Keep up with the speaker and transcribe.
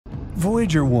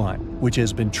Voyager 1, which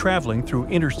has been traveling through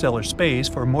interstellar space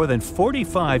for more than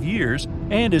 45 years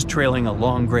and is trailing a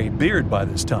long gray beard by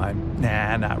this time,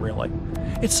 nah, not really,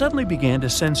 it suddenly began to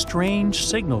send strange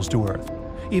signals to Earth.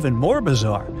 Even more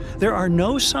bizarre, there are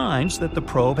no signs that the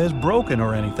probe has broken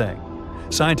or anything.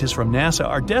 Scientists from NASA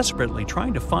are desperately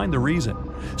trying to find the reason.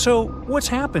 So, what's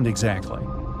happened exactly?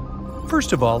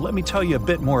 First of all, let me tell you a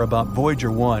bit more about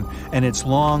Voyager 1 and its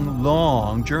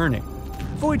long journey.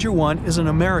 Voyager 1 is an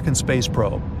American space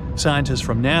probe. Scientists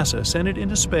from NASA sent it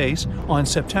into space on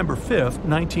September 5,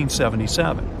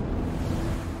 1977.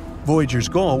 Voyager's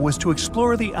goal was to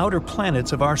explore the outer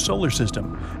planets of our solar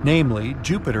system, namely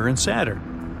Jupiter and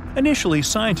Saturn. Initially,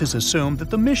 scientists assumed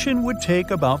that the mission would take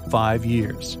about 5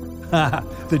 years. Haha,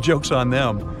 the joke's on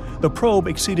them. The probe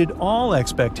exceeded all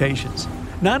expectations.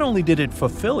 Not only did it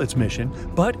fulfill its mission,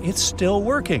 but it's still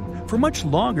working for much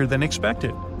longer than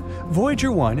expected.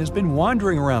 Voyager 1 has been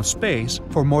wandering around space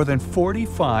for more than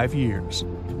 45 years.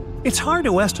 It's hard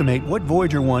to estimate what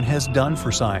Voyager 1 has done for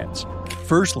science.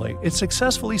 Firstly, it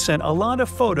successfully sent a lot of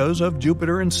photos of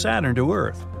Jupiter and Saturn to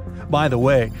Earth. By the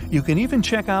way, you can even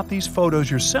check out these photos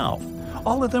yourself.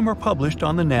 All of them are published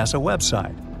on the NASA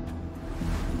website.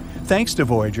 Thanks to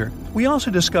Voyager, we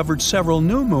also discovered several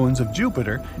new moons of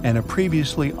Jupiter and a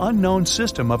previously unknown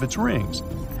system of its rings.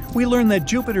 We learned that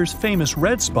Jupiter's famous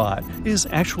red spot is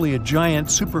actually a giant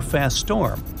superfast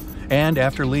storm. And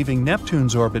after leaving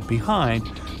Neptune's orbit behind,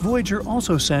 Voyager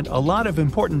also sent a lot of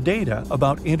important data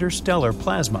about interstellar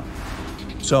plasma.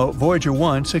 So Voyager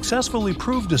 1 successfully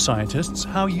proved to scientists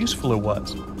how useful it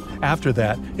was. After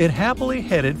that, it happily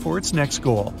headed for its next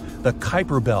goal, the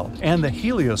Kuiper Belt and the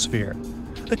heliosphere.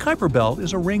 The Kuiper Belt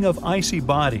is a ring of icy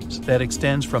bodies that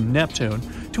extends from Neptune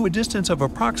to a distance of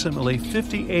approximately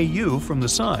 50 AU from the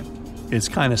Sun. It's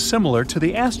kind of similar to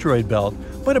the asteroid belt,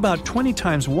 but about 20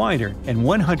 times wider and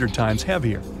 100 times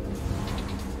heavier.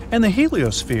 And the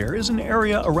heliosphere is an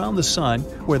area around the Sun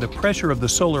where the pressure of the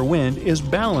solar wind is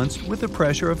balanced with the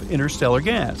pressure of interstellar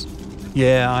gas.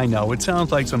 Yeah, I know, it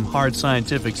sounds like some hard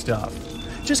scientific stuff.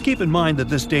 Just keep in mind that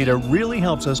this data really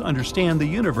helps us understand the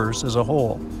universe as a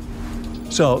whole.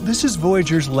 So, this is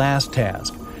Voyager's last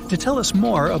task, to tell us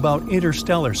more about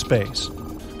interstellar space.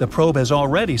 The probe has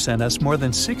already sent us more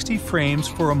than 60 frames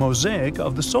for a mosaic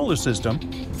of the solar system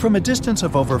from a distance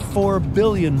of over 4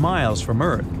 billion miles from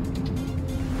Earth.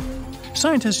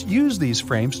 Scientists use these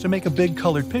frames to make a big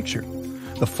colored picture.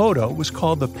 The photo was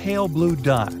called the pale blue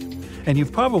dot, and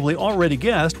you've probably already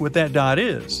guessed what that dot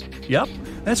is. Yep,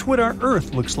 that's what our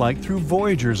Earth looks like through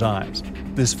Voyager's eyes.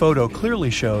 This photo clearly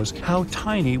shows how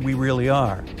tiny we really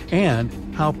are, and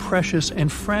how precious and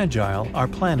fragile our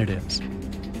planet is.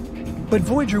 But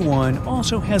Voyager 1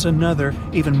 also has another,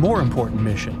 even more important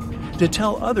mission, to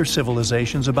tell other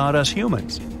civilizations about us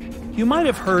humans. You might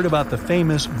have heard about the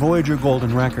famous Voyager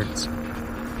Golden Records.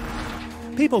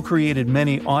 People created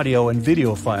many audio and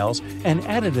video files and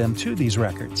added them to these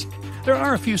records. There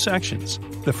are a few sections.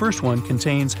 The first one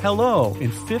contains hello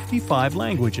in 55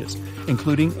 languages,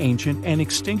 including ancient and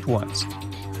extinct ones.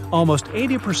 Almost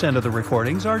 80% of the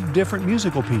recordings are different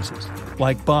musical pieces,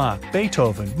 like Bach,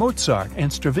 Beethoven, Mozart,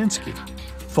 and Stravinsky,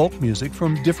 folk music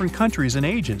from different countries and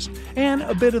ages, and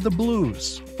a bit of the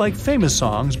blues, like famous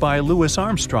songs by Louis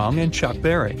Armstrong and Chuck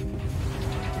Berry.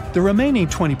 The remaining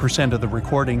 20% of the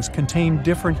recordings contain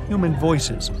different human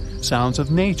voices, sounds of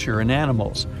nature and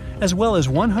animals, as well as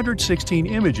 116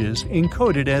 images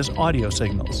encoded as audio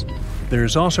signals.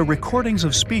 There's also recordings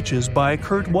of speeches by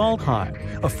Kurt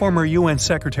Waldheim, a former UN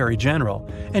Secretary General,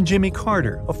 and Jimmy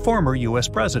Carter, a former US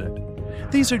President.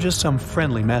 These are just some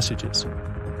friendly messages.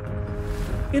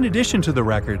 In addition to the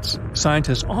records,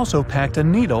 scientists also packed a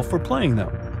needle for playing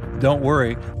them. Don't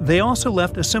worry, they also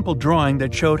left a simple drawing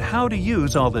that showed how to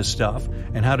use all this stuff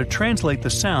and how to translate the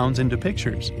sounds into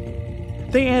pictures.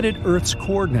 They added Earth's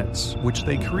coordinates, which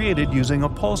they created using a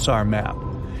pulsar map.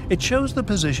 It shows the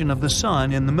position of the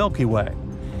Sun in the Milky Way.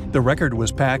 The record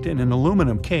was packed in an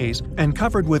aluminum case and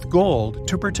covered with gold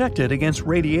to protect it against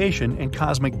radiation and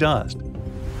cosmic dust.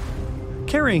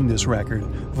 Carrying this record,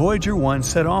 Voyager 1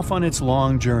 set off on its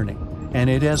long journey, and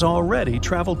it has already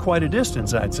traveled quite a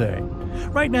distance, I'd say.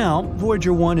 Right now,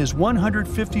 Voyager 1 is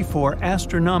 154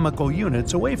 astronomical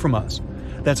units away from us.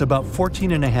 That's about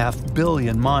 14.5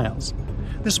 billion miles.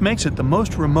 This makes it the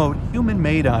most remote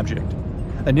human-made object.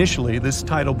 Initially, this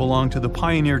title belonged to the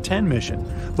Pioneer 10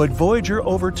 mission, but Voyager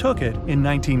overtook it in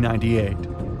 1998.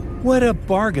 What a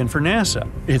bargain for NASA!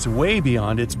 It's way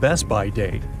beyond its best-by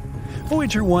date.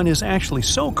 Voyager 1 is actually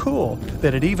so cool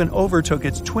that it even overtook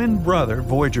its twin brother,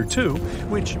 Voyager 2,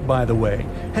 which, by the way,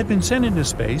 had been sent into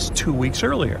space 2 weeks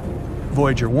earlier.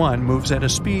 Voyager 1 moves at a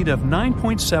speed of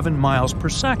 9.7 miles per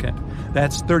second.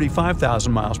 That's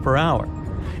 35,000 miles per hour.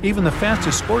 Even the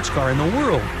fastest sports car in the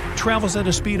world travels at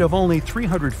a speed of only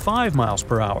 305 miles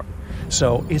per hour.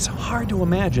 So it's hard to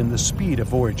imagine the speed of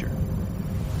Voyager.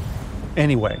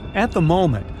 Anyway, at the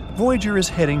moment, Voyager is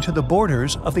heading to the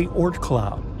borders of the Oort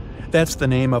cloud. That's the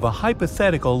name of a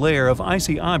hypothetical layer of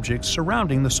icy objects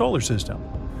surrounding the solar system.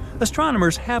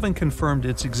 Astronomers haven't confirmed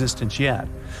its existence yet,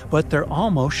 but they're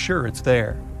almost sure it's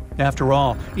there. After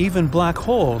all, even black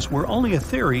holes were only a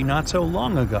theory not so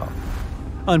long ago.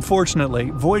 Unfortunately,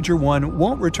 Voyager 1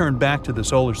 won't return back to the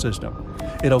solar system.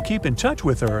 It'll keep in touch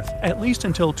with Earth at least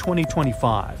until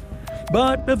 2025.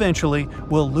 But eventually,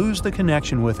 we'll lose the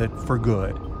connection with it for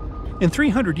good. In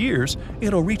 300 years,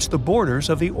 it'll reach the borders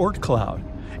of the Oort cloud.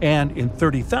 And in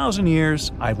 30,000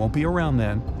 years, I won't be around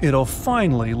then, it'll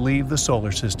finally leave the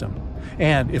solar system.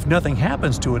 And if nothing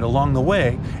happens to it along the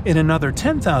way, in another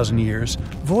 10,000 years,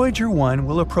 Voyager 1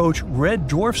 will approach red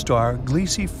dwarf star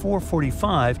Gliese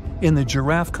 445 in the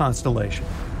Giraffe constellation.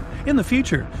 In the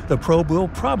future, the probe will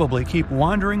probably keep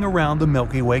wandering around the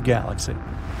Milky Way galaxy.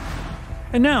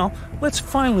 And now, let's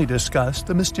finally discuss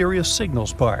the mysterious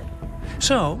signals part.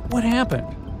 So, what happened?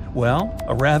 Well,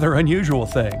 a rather unusual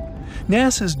thing.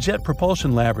 NASA's Jet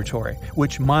Propulsion Laboratory,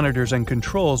 which monitors and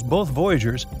controls both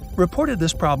Voyagers, reported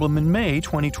this problem in May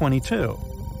 2022.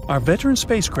 Our veteran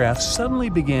spacecraft suddenly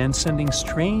began sending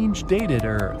strange data to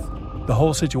Earth. The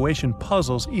whole situation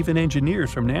puzzles even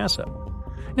engineers from NASA.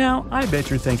 Now, I bet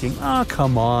you're thinking,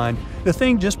 come on, the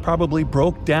thing just probably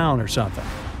broke down or something.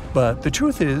 But the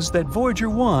truth is that Voyager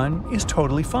 1 is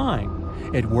totally fine.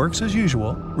 It works as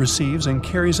usual, receives and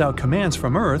carries out commands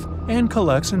from Earth, and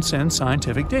collects and sends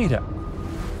scientific data.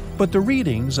 But the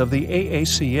readings of the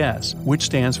AACS, which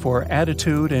stands for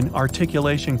Attitude and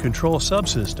Articulation Control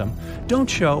Subsystem, don't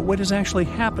show what is actually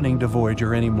happening to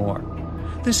Voyager anymore.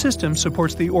 The system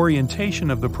supports the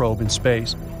orientation of the probe in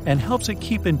space and helps it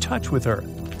keep in touch with Earth.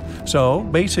 So,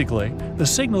 basically, the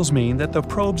signals mean that the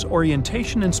probe's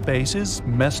orientation in space is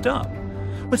messed up.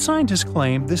 But scientists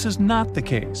claim this is not the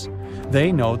case.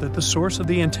 They know that the source of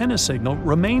the antenna signal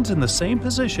remains in the same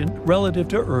position relative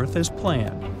to Earth as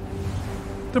planned.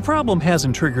 The problem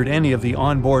hasn't triggered any of the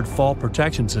onboard fall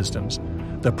protection systems.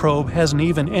 The probe hasn't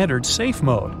even entered safe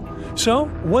mode. So,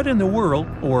 what in the world,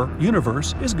 or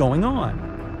universe, is going on?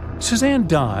 Suzanne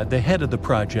Dodd, the head of the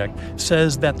project,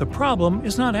 says that the problem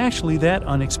is not actually that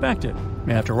unexpected.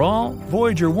 After all,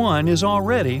 Voyager 1 is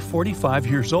already 45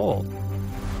 years old.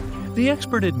 The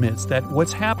expert admits that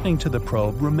what's happening to the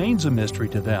probe remains a mystery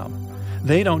to them.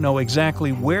 They don't know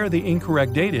exactly where the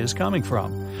incorrect data is coming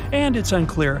from, and it's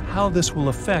unclear how this will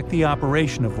affect the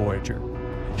operation of Voyager.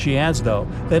 She adds, though,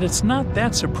 that it's not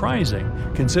that surprising,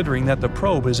 considering that the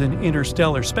probe is in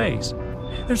interstellar space.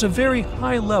 There's a very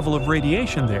high level of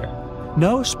radiation there.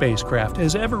 No spacecraft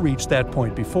has ever reached that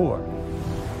point before.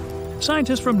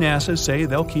 Scientists from NASA say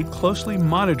they'll keep closely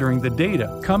monitoring the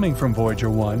data coming from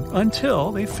Voyager 1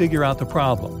 until they figure out the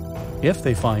problem. If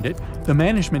they find it, the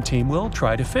management team will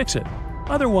try to fix it.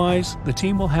 Otherwise, the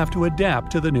team will have to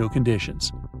adapt to the new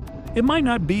conditions. It might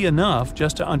not be enough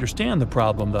just to understand the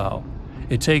problem, though.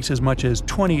 It takes as much as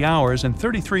 20 hours and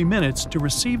 33 minutes to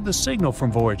receive the signal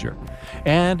from Voyager,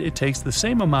 and it takes the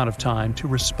same amount of time to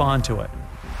respond to it.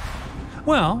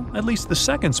 Well, at least the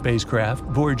second spacecraft,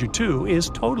 Voyager 2, is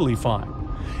totally fine,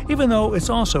 even though it's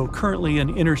also currently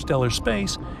in interstellar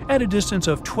space at a distance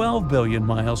of 12 billion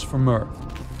miles from Earth.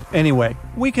 Anyway,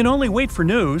 we can only wait for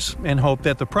news and hope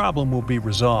that the problem will be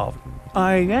resolved.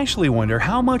 I actually wonder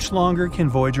how much longer can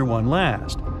Voyager 1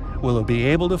 last? Will it be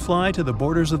able to fly to the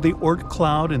borders of the Oort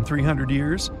cloud in 300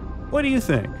 years? What do you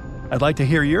think? I'd like to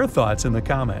hear your thoughts in the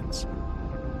comments.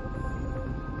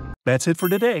 That's it for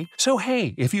today. So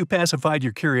hey, if you pacified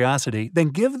your curiosity, then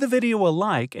give the video a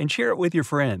like and share it with your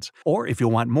friends. Or if you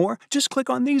want more, just click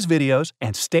on these videos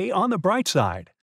and stay on the bright side.